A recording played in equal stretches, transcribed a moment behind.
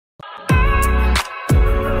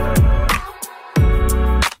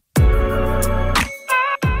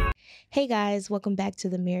Hey guys, welcome back to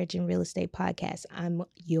the Marriage and Real Estate Podcast. I'm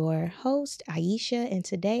your host, Aisha, and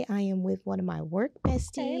today I am with one of my work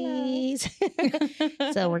besties.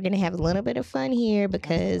 So we're going to have a little bit of fun here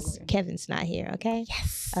because Kevin's not here, okay?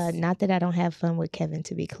 Yes. Not that I don't have fun with Kevin,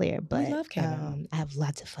 to be clear, but we love Kevin. I have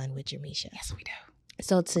lots of fun with Jamisha. Yes, we do.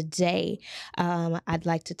 So today, I'd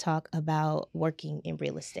like to talk about working in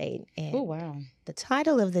real estate. And Oh, wow. the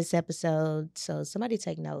title of this episode, so somebody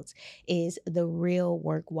take notes, is The Real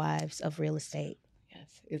Work Wives of Real Estate.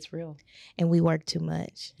 Yes, it's real. And we work too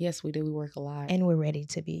much. Yes, we do. We work a lot. And we're ready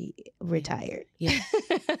to be retired. Yes.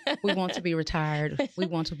 We want to be retired. We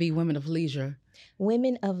want to be women of leisure.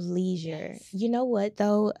 Women of leisure. Yes. You know what,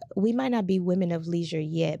 though? We might not be women of leisure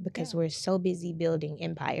yet because we're so busy building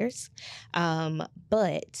empires.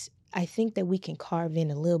 But I think that we can carve in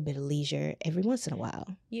a little bit of leisure every once in a while.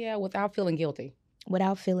 Yeah, without feeling guilty.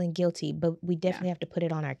 Without feeling guilty, but we definitely have to put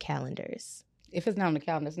it on our calendars. If it's not on the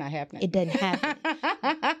calendar, it's not happening. It doesn't happen.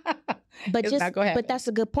 But It's not gonna happen. But that's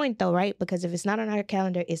a good point, though, right? Because if it's not on our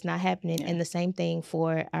calendar, it's not happening. Yeah. And the same thing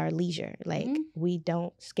for our leisure. Like we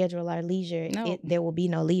don't schedule our leisure. No. There will be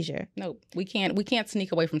no leisure. No, we can't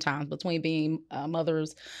sneak away from time. Between being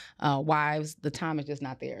mothers, wives, the time is just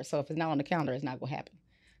not there. So if it's not on the calendar, it's not going to happen.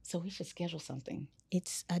 So we should schedule something.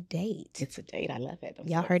 It's a date. It's a date. I love it.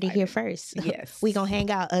 Y'all heard it here first. Yes. We gonna hang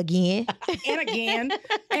out again. And again.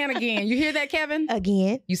 And again. You hear that, Kevin?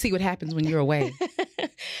 Again. You see what happens when you're away.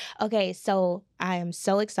 Okay, so I am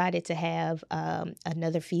so excited to have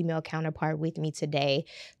another female counterpart with me today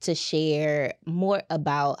to share more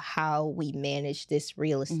about how we manage this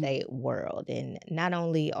real estate world. And not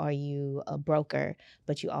only are you a broker,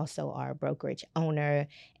 but you also are a brokerage owner,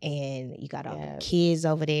 and you got all the kids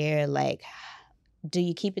over there. Like, do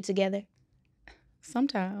you keep it together?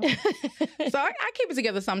 Sometimes. So I keep it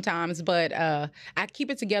together sometimes, but I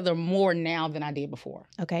keep it together more now than I did before.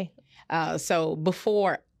 Okay. So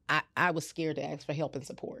before, I was scared to ask for help and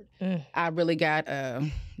support. I really got,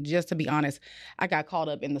 just to be honest, I got caught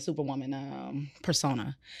up in the Superwoman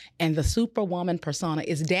persona. And the Superwoman persona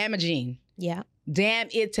is damaging. Yeah. Damn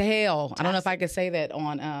it to hell. I don't know if I could say that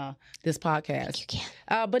on this podcast. You can.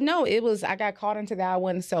 But no, I got caught into that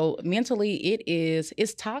one. So mentally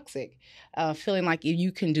it's toxic. Feeling like if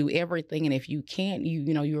you can do everything and if you can't,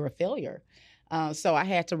 you're a failure. So I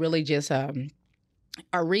had to really just envision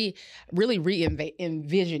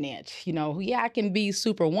it. I can be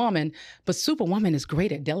Superwoman, but Superwoman is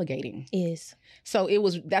great at delegating. Is. So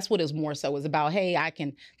that's what it was more so. It was about, hey, I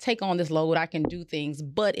can take on this load, I can do things,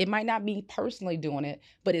 but it might not be personally doing it,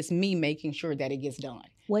 but it's me making sure that it gets done.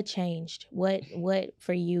 What changed? What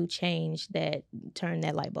for you changed that turned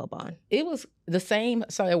that light bulb on? It was the same.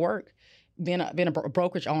 So at work, being a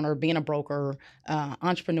brokerage owner, being a broker,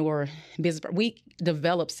 entrepreneur, business, we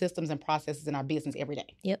develop systems and processes in our business every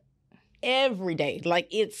day. Yep. Every day. Like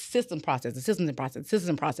it's systems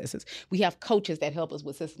and processes. We have coaches that help us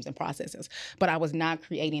with systems and processes. But I was not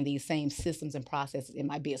creating these same systems and processes in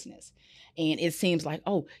my business. And it seems like,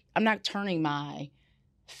 I'm not turning my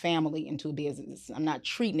family into a business. I'm not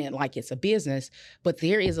treating it like it's a business, but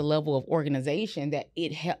there is a level of organization that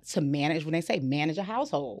it helps to manage, when they say manage a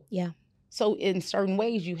household. Yeah. So in certain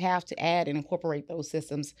ways, you have to add and incorporate those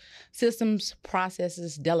systems,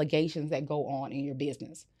 processes, delegations that go on in your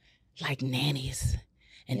business. Like nannies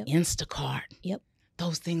and Instacart. Yep.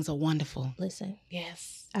 Those things are wonderful. Listen.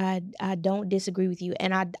 Yes. I don't disagree with you.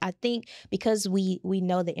 And I think because we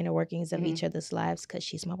know the inner workings of each other's lives, because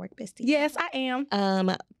she's my work bestie. Yes, I am.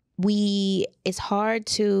 It's hard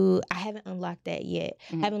to, I haven't unlocked that yet.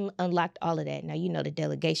 Haven't unlocked all of that. Now, the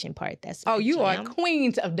delegation part. That's you are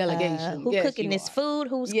queens of delegation. Who cooking this food?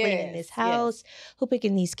 Who's cleaning this house? Who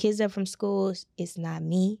picking these kids up from school? It's not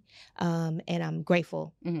me. And I'm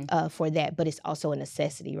grateful for that. But it's also a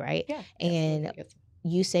necessity, right? Yeah. And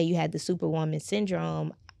you say you had the Superwoman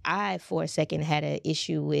syndrome. I, for a second, had an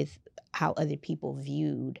issue with how other people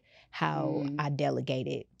viewed how I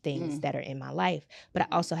delegated things that are in my life. But I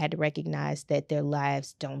also had to recognize that their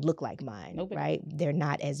lives don't look like mine, right? They're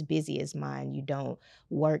not as busy as mine. You don't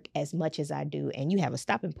work as much as I do. And you have a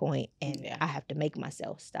stopping point, and I have to make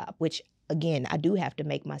myself stop, which, again, I do have to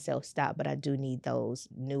make myself stop, but I do need those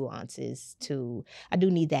nuances I do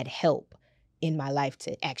need that help in my life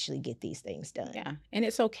to actually get these things done. Yeah, and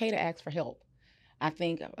it's okay to ask for help. I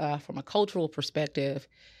think from a cultural perspective,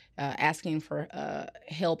 asking for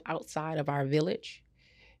help outside of our village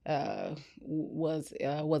was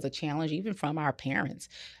a challenge, even from our parents.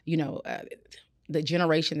 The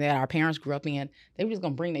generation that our parents grew up in, they were just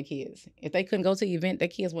going to bring their kids. If they couldn't go to the event, their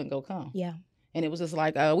kids wouldn't go come. Yeah. And it was just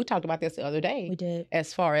like, we talked about this the other day. We did.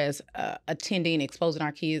 As far as attending, exposing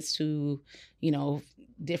our kids to,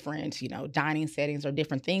 different, dining settings or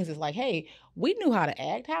different things. It's like, hey, we knew how to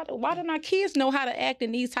act. Why don't our kids know how to act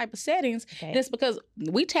in these type of settings? Okay. And it's because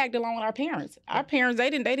we tagged along with our parents. Yeah. Our parents,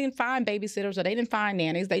 they didn't find babysitters or they didn't find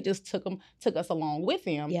nannies. They just took us along with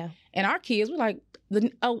them. Yeah. And our kids were like,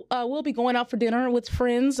 we'll be going out for dinner with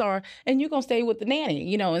friends, and you're gonna stay with the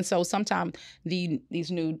nanny, And so sometimes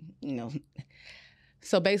these new,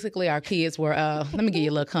 So basically, our kids were. Let me give you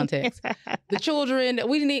a little context. The children,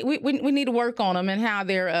 we need to work on them and how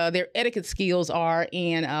their etiquette skills are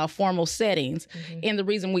in formal settings. Mm-hmm. And the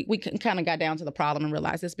reason we kind of got down to the problem and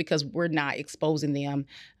realized this because we're not exposing them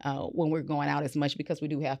when we're going out as much because we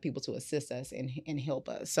do have people to assist us and help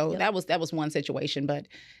us. So that was one situation, but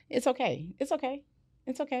it's okay. It's okay.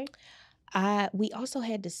 It's okay. We also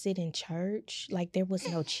had to sit in church. Like there was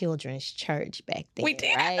no children's church back then. We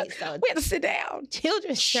did, right? So we had to sit down.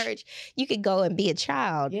 Children's church, you could go and be a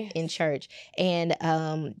child in church. And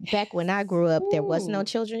back when I grew up, there was no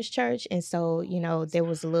children's church, and so there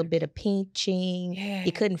was a little bit of pinching. Yeah.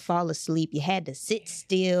 You couldn't fall asleep. You had to sit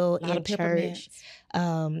still in church.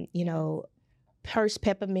 Purse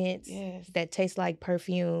peppermints that taste like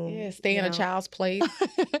perfume. Yeah, stay in a child's place.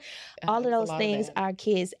 All of those things our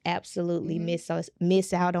kids absolutely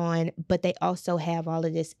miss out on, but they also have all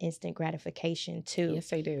of this instant gratification too. Yes,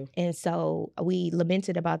 they do. And so we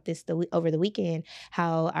lamented about this over the weekend,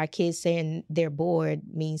 how our kids saying they're bored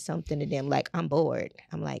means something to them. Like, I'm bored.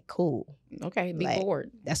 I'm like, cool. Okay, be bored.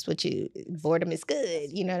 That's what boredom is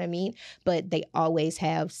good. You know what I mean? But they always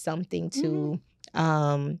have something to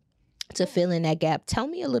fill in that gap. Tell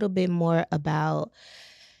me a little bit more about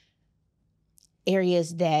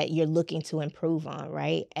areas that you're looking to improve on,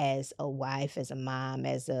 right? As a wife, as a mom,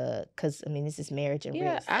 because this is marriage and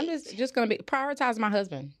real estate. I'm just going to prioritize my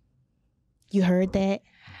husband. You heard that?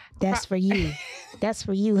 That's for you. That's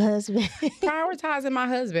for you, husband. Prioritizing my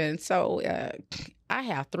husband. So I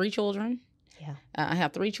have 3 children. Yeah. I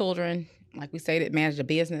have 3 children. Like we say, that manage a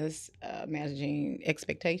business, managing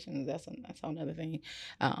expectations, that's another thing.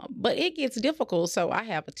 But it gets difficult. So I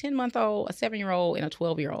have a 10-month-old, a 7-year-old, and a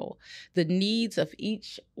 12-year-old. The needs of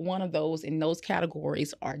each one of those in those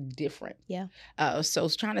categories are different. Yeah. So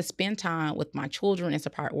trying to spend time with my children is a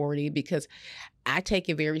priority because I take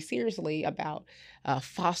it very seriously about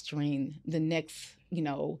fostering the next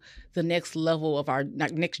level of our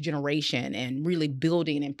next generation and really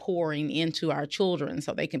building and pouring into our children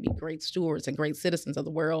so they can be great stewards and great citizens of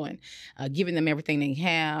the world and giving them everything they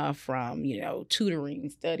have from, tutoring,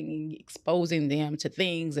 studying, exposing them to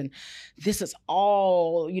things. And this is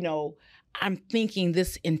all, I'm thinking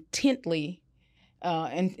this intently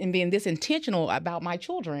and being this intentional about my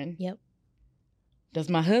children. Yep. Does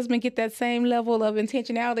my husband get that same level of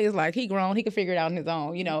intentionality? It's like he grown, he can figure it out on his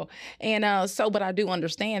own, And but I do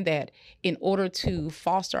understand that in order to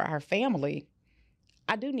foster our family,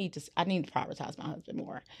 I need to prioritize my husband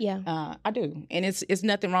more. Yeah. I do. And it's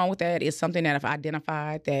nothing wrong with that. It's something that I've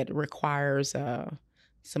identified that requires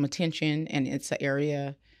some attention, and it's an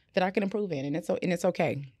area that I can improve in, and it's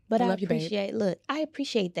okay. But I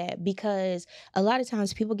appreciate that because a lot of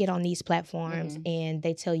times people get on these platforms and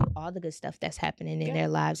they tell you all the good stuff that's happening in their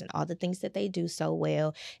lives and all the things that they do so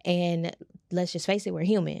well. And let's just face it, we're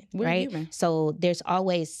human, right? Human. So there's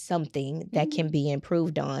always something that can be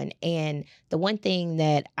improved on. And the one thing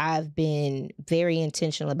that I've been very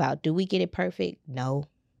intentional about, do we get it perfect? No.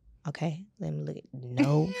 Okay, let me look at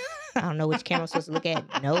no. I don't know which camera I'm supposed to look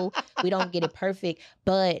at. No, we don't get it perfect,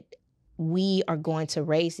 but we are going to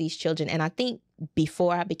raise these children. And I think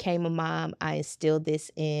before I became a mom, I instilled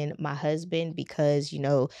this in my husband because, he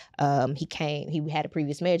had a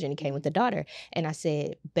previous marriage and he came with a daughter. And I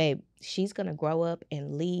said, babe, she's going to grow up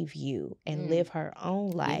and leave you and live her own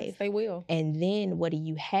life. Yes, they will. And then what do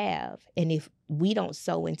you have? And if we don't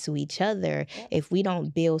sow into each other, if we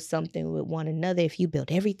don't build something with one another, if you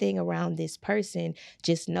build everything around this person,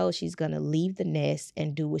 just know she's going to leave the nest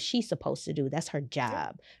and do what she's supposed to do. That's her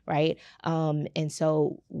job, right? And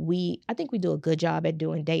so I think we do a good job at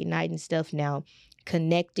doing date night and stuff now.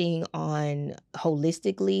 Connecting on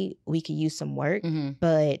holistically, we could use some work,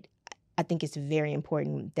 but I think it's very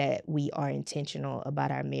important that we are intentional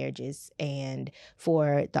about our marriages. And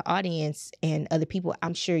for the audience and other people,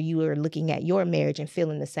 I'm sure you are looking at your marriage and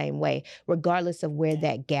feeling the same way, regardless of where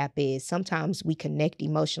that gap is. Sometimes we connect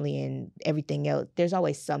emotionally and everything else. There's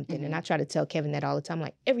always something. And I try to tell Kevin that all the time,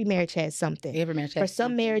 like every marriage has something. Every marriage has For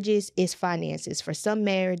some marriages, it's finances. For some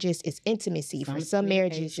marriages, it's intimacy. For some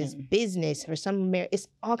marriages, it's business. For some it's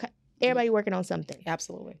all kinds. Everybody working on something.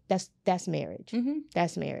 Absolutely. That's marriage.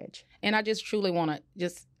 That's marriage. And I just truly want to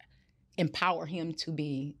empower him to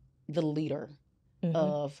be the leader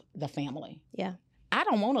of the family. Yeah. I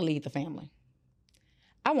don't want to lead the family.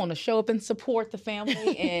 I want to show up and support the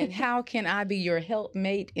family. And how can I be your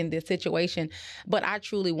helpmate in this situation? But I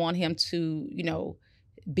truly want him to,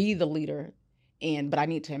 be the leader. But I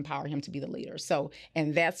need to empower him to be the leader. So,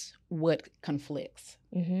 and that's what conflicts.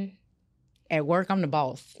 At work, I'm the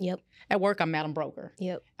boss. Yep. At work, I'm Madam Broker.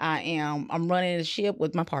 Yep. I'm running the ship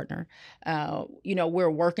with my partner. We're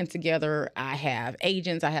working together. I have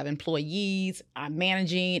agents, I have employees, I'm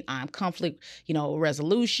managing, I'm conflict,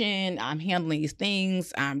 resolution, I'm handling these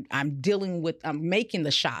things, I'm making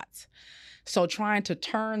the shots. So trying to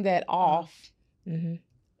turn that off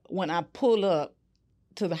when I pull up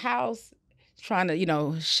to the house, trying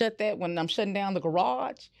to, shut that when I'm shutting down the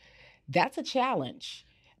garage, that's a challenge.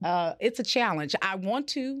 It's a challenge. I want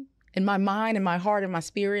to, in my mind, in my heart, in my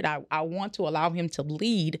spirit, I want to allow him to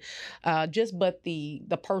lead. But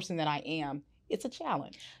the person that I am, it's a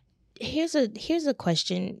challenge. Here's a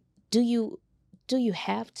question. Do you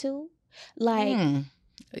have to? Like,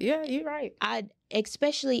 yeah, you're right.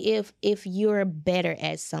 Especially if you're better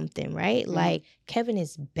at something, right? Like Kevin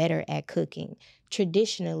is better at cooking.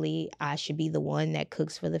 Traditionally, I should be the one that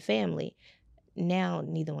cooks for the family. Now,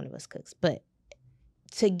 neither one of us cooks, but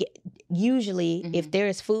usually if there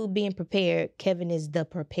is food being prepared, Kevin is the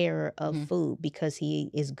preparer of food because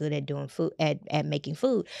he is good at doing food, at making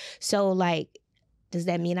food. So like, does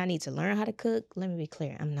that mean I need to learn how to cook? Let me be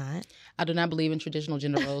clear, I'm not. I do not believe in traditional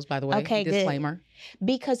gender roles, by the way. Okay, disclaimer. Good.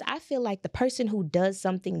 Because I feel like the person who does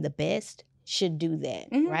something the best should do that,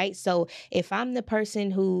 right? So if I'm the person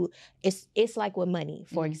who, it's like with money,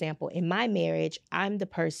 for example. In my marriage, I'm the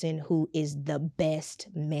person who is the best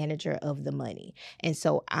manager of the money. And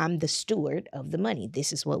so I'm the steward of the money.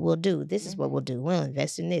 This is what we'll do. This is what we'll do. We'll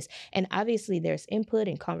invest in this. And obviously there's input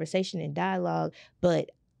and conversation and dialogue, but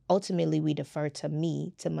ultimately we defer to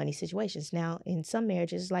me, to money situations. Now, in some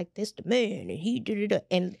marriages, it's like, this the man, and he did it.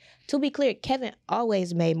 And to be clear, Kevin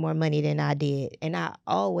always made more money than I did, and I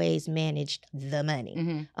always managed the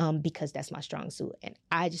money because that's my strong suit. And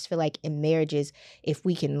I just feel like in marriages, if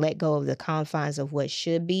we can let go of the confines of what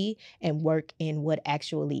should be and work in what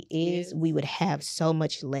actually is, we would have so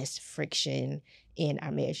much less friction in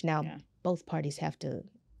our marriage. Now, both parties have to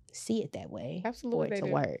see it that way. Absolutely, for it to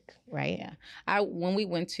work, right? Yeah. When we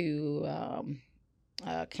went to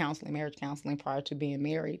marriage counseling prior to being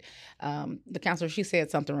married, the counselor, she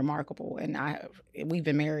said something remarkable, and we've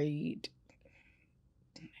been married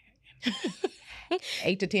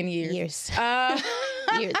 8 to 10 years.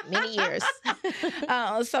 Many years.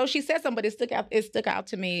 So she said something, but it stuck out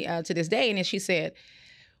to me to this day, and then she said,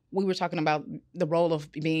 we were talking about the role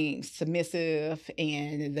of being submissive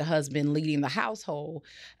and the husband leading the household.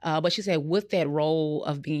 But she said with that role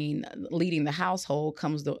of leading the household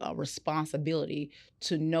comes the responsibility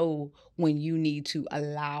to know when you need to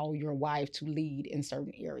allow your wife to lead in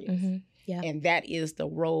certain areas. Yeah. And that is the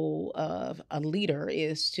role of a leader,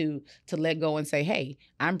 is to let go and say, hey,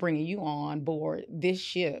 I'm bringing you on board this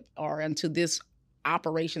ship or into this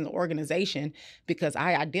operations organization because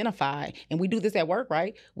I identify, and we do this at work,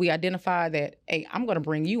 right? We identify that, hey, I'm going to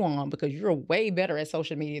bring you on because you're way better at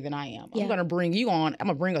social media than I am. Yeah. I'm going to bring you on. I'm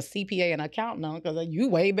going to bring a CPA and accountant on because you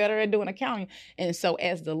way better at doing accounting. And so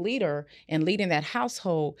as the leader and leading that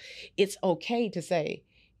household, it's okay to say,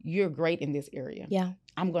 you're great in this area. Yeah.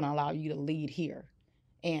 I'm going to allow you to lead here.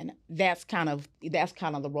 And that's kind of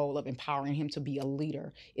the role of empowering him to be a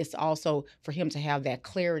leader. It's also for him to have that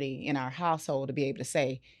clarity in our household to be able to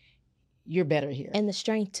say, you're better here. And the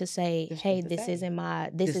strength to say, hey, this isn't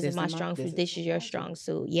my strong suit. This is your strong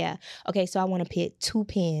suit. Yeah. Okay, so I want to put 2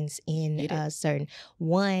 pins in certain.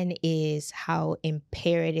 One is how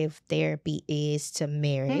imperative therapy is to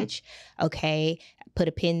marriage. Okay, put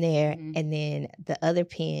a pin there. And then the other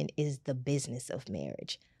pin is the business of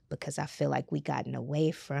marriage. Because I feel like we gotten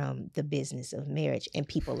away from the business of marriage, and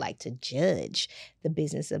people like to judge the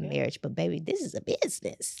business of marriage. But baby, this is a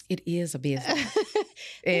business. It is a business.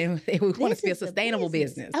 And we want it to be a sustainable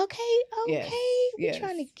business. Okay. We're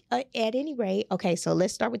trying to, at any rate. Okay, so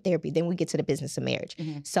let's start with therapy. Then we get to the business of marriage.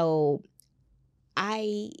 So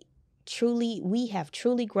we have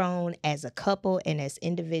truly grown as a couple and as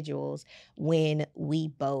individuals when we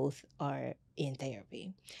both are in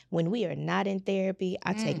therapy. When we are not in therapy,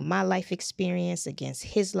 I take my life experience against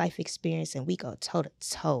his life experience, and we go toe to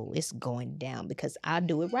toe. It's going down because I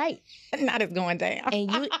do it right. Not it's going down.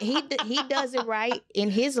 And he does it right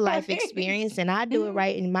in his life experience, and I do it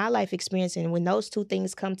right in my life experience. And when those two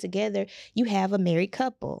things come together, you have a married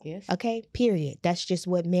couple. Yes. Okay. Period. That's just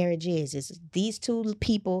what marriage is. It's these two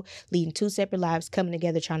people leading two separate lives coming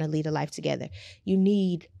together, trying to lead a life together. You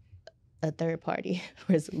need a third party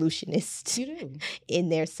resolutionist You do. in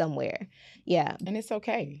there somewhere. Yeah. And it's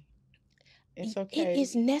okay. It's okay. It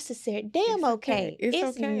is necessary. Damn okay. It's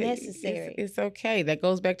It's okay. necessary. It's okay. That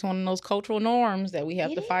goes back to one of those cultural norms that we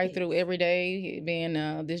have It to fight is. through every day, being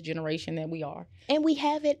this generation that we are. And we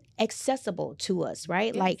have it accessible to us,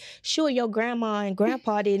 right? Yes. Like, sure, your grandma and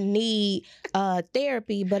grandpa didn't need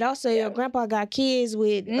therapy, but also your grandpa got kids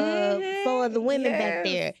with 4 other women back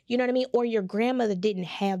there. You know what I mean? Or your grandmother didn't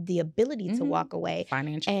have the ability to walk away.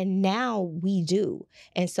 Financial. And now we do.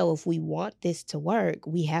 And so if we want this to work,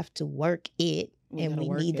 we have to work it. And we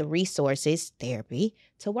need the resources, therapy,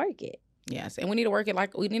 to work it. Yes, and we need to work it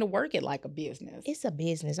like a business. It's a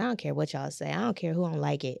business. I don't care what y'all say. I don't care who don't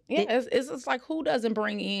like it. Yeah, it's like, who doesn't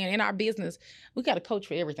bring in our business? We got a coach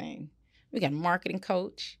for everything. We got a marketing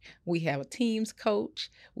coach. We have a teams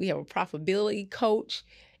coach. We have a profitability coach.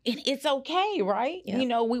 And it's okay, right? Yep. You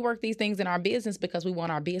know, we work these things in our business because we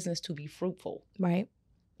want our business to be fruitful. Right.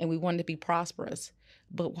 And we want it to be prosperous.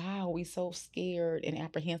 But why are we so scared and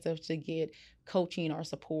apprehensive to get coaching or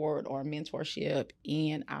support or mentorship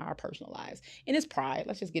in our personal lives? And it's pride.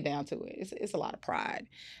 Let's just get down to it. It's a lot of pride.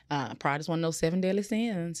 Pride is one of those 7 deadly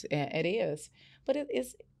sins. It is. But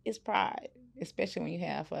it's pride, especially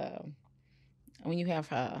when you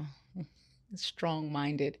have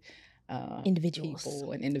strong-minded individuals,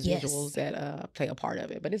 people and individuals that play a part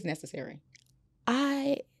of it. But it's necessary.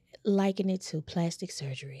 I liken it to plastic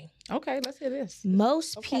surgery. Okay, let's hear this.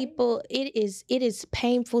 Most people, it is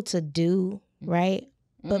painful to do, right?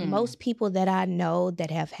 But most people that I know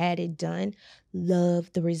that have had it done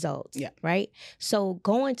love the results, right? So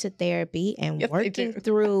going to therapy and working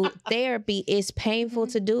through therapy is painful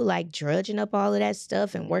to do, like drudging up all of that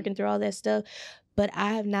stuff and working through all that stuff. But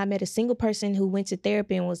I have not met a single person who went to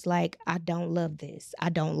therapy and was like, I don't love this. I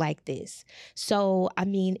don't like this. So, I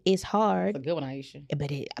mean, it's hard. It's a good one, Aisha.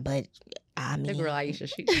 But I mean. The girl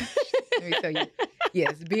Aisha, let me tell you.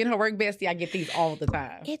 Yes, being her work bestie, I get these all the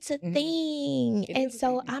time. It's a thing. And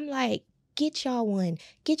so I'm like, get y'all one.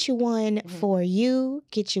 Get you one for you.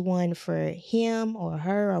 Get you one for him or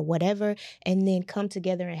her or whatever. And then come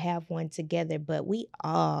together and have one together. But we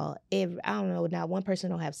all, I don't know, not one person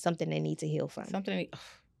don't have something they need to heal from.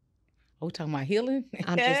 Oh, talking about healing?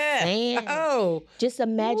 I'm just saying. Oh. Just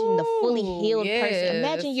imagine the fully healed person.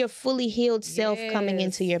 Imagine your fully healed self coming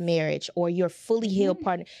into your marriage, or your fully healed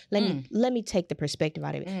partner. Let me take the perspective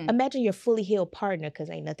out of it. Imagine your fully healed partner,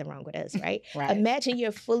 because ain't nothing wrong with us, right? Imagine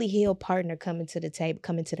your fully healed partner coming to the table,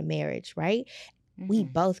 coming to the marriage, right? We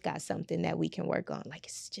both got something that we can work on. Like,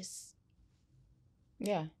 it's just.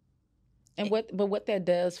 Yeah. And what that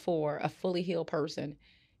does for a fully healed person,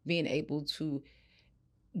 being able to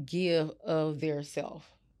give of their self,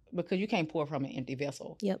 because you can't pour from an empty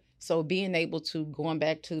vessel. Yep. So being able to, going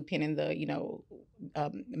back to pinning the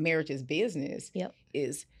marriage is business. Yep.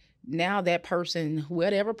 Is now that person,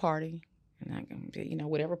 whatever party,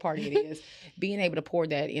 whatever party it is, being able to pour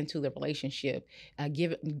that into the relationship,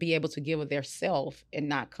 be able to give of their self and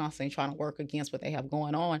not constantly trying to work against what they have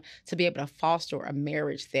going on, to be able to foster a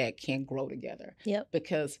marriage that can grow together. Yep.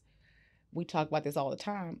 Because we talk about this all the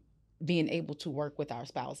time. Being able to work with our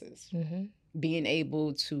spouses, being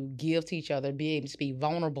able to give to each other, being able to be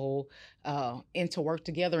vulnerable, and to work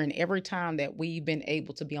together. And every time that we've been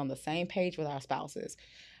able to be on the same page with our spouses,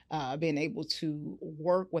 being able to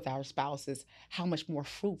work with our spouses, how much more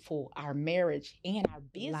fruitful our marriage and our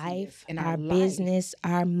business, life, and our business,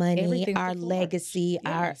 our money, our legacy,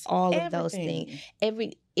 all of those things.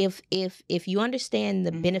 If you understand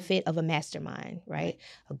the benefit of a mastermind, right?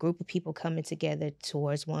 A group of people coming together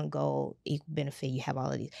towards one goal, equal benefit, you have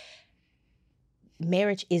all of these.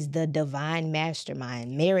 Marriage is the divine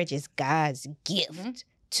mastermind. Marriage is God's gift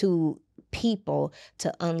to people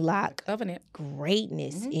to unlock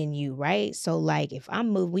greatness in you, right? So like, if I'm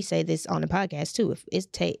moving, we say this on the podcast too, if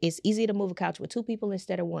it's easy to move a couch with 2 people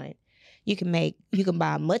instead of 1. You can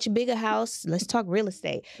buy a much bigger house. Let's talk real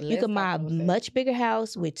estate. You can buy a much bigger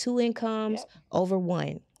house with 2 incomes over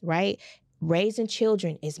 1, right? Raising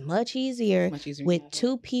children is much easier with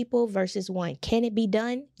 2 people versus 1. Can it be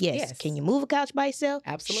done? Yes. Can you move a couch by yourself?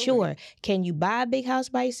 Absolutely. Sure. Can you buy a big house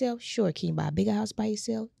by yourself? Sure. Can you buy a bigger house by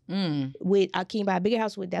yourself? Can you buy a bigger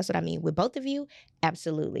house that's what I mean, with both of you?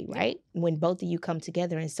 Absolutely, right? When both of you come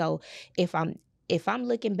together. And so if I'm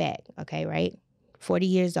looking back, okay, right? 40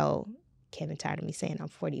 years old. Kevin tired of me saying I'm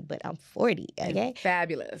 40, but I'm 40, okay?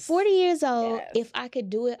 Fabulous. 40 years old. If I could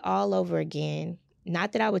do it all over again,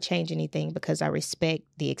 Not that I would change anything because I respect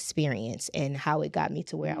the experience and how it got me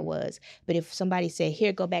to where I was. But if somebody said,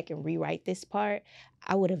 here, go back and rewrite this part,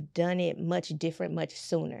 I would have done it much different, much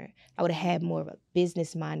sooner. I would have had more of a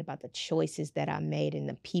business mind about the choices that I made and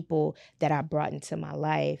the people that I brought into my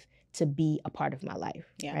life to be a part of my life,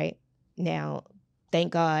 right? Now,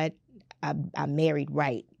 thank God I married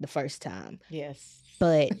right the first time. Yes.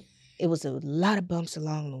 But it was a lot of bumps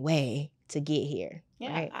along the way to get here.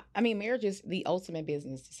 Yeah, right? I mean, marriage is the ultimate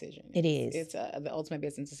business decision. It is. It's the ultimate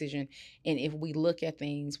business decision. And if we look at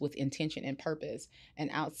things with intention and purpose and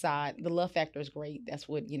outside, the love factor is great. That's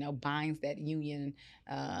what, binds that union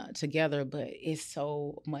together. But it's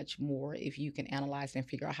so much more if you can analyze and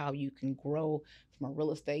figure out how you can grow from a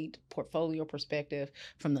real estate portfolio perspective,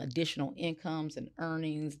 from the additional incomes and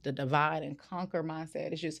earnings, the divide and conquer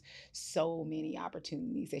mindset. It's just so many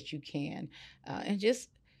opportunities that you can. And just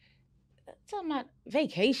talking about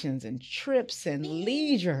vacations and trips and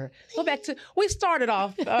leisure. Go back to, we started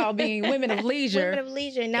off being women of leisure. Women of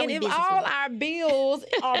leisure. Now and if all our bills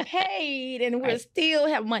are paid and we still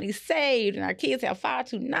have money saved and our kids have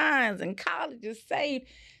 529s and college is saved,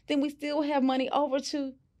 then we still have money over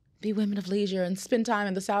to be women of leisure and spend time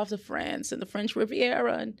in the south of France and the French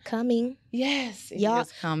Riviera. And coming. Yes. Y'all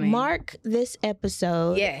coming. Mark this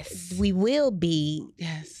episode. Yes. We will be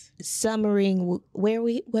summering where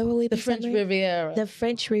will we be? The French Riviera. The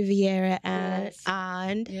French Riviera and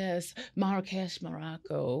Marrakesh,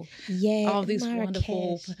 Morocco. Yeah. All these Marrakesh,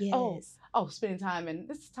 wonderful yes. spending time in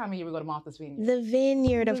this time of year we go to Martha's Vineyard. The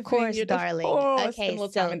vineyard, of course, darling. Okay, so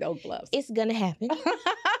time in the Oak Bluffs. It's gonna happen.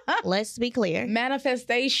 Let's be clear.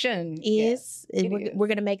 Manifestation is we're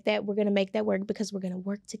gonna make that work because we're gonna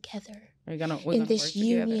work together. We're gonna in this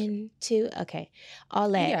union too. Okay, all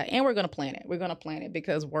that. Yeah, and we're gonna plan it. We're gonna plan it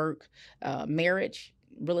because work, marriage,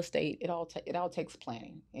 real estate, it all takes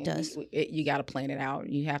planning. And you got to plan it out.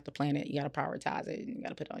 You have to plan it. You got to prioritize it. And you got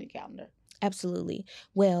to put it on your calendar. Absolutely.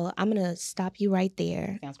 Well, I'm gonna stop you right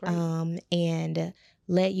there. Sounds great. And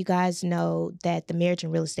let you guys know that the Marriage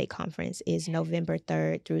and Real Estate Conference is November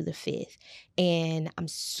 3rd through the 5th. And I'm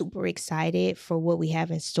super excited for what we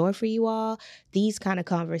have in store for you all. These kind of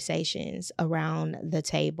conversations around the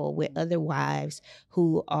table with other wives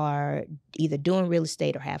who are either doing real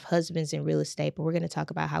estate or have husbands in real estate. But we're going to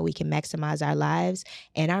talk about how we can maximize our lives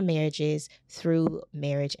and our marriages through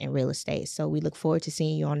marriage and real estate. So we look forward to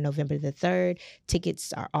seeing you on November the 3rd.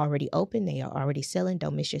 Tickets are already open. They are already selling.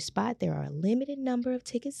 Don't miss your spot. There are a limited number of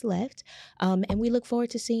tickets left. And we look forward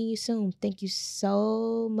to seeing you soon. Thank you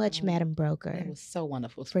so much, Madam Broker. It was so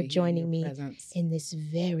wonderful for joining me in this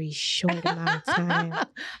very short amount of time.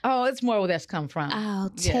 Oh, it's more where that's come from. I'll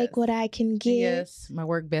take what I can get. Yes, my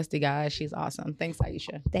work bestie, guys. She's awesome. Thanks,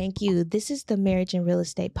 Aisha. Thank you. This is the Marriage and Real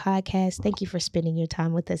Estate Podcast. Thank you for spending your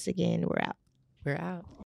time with us again. We're out. We're out.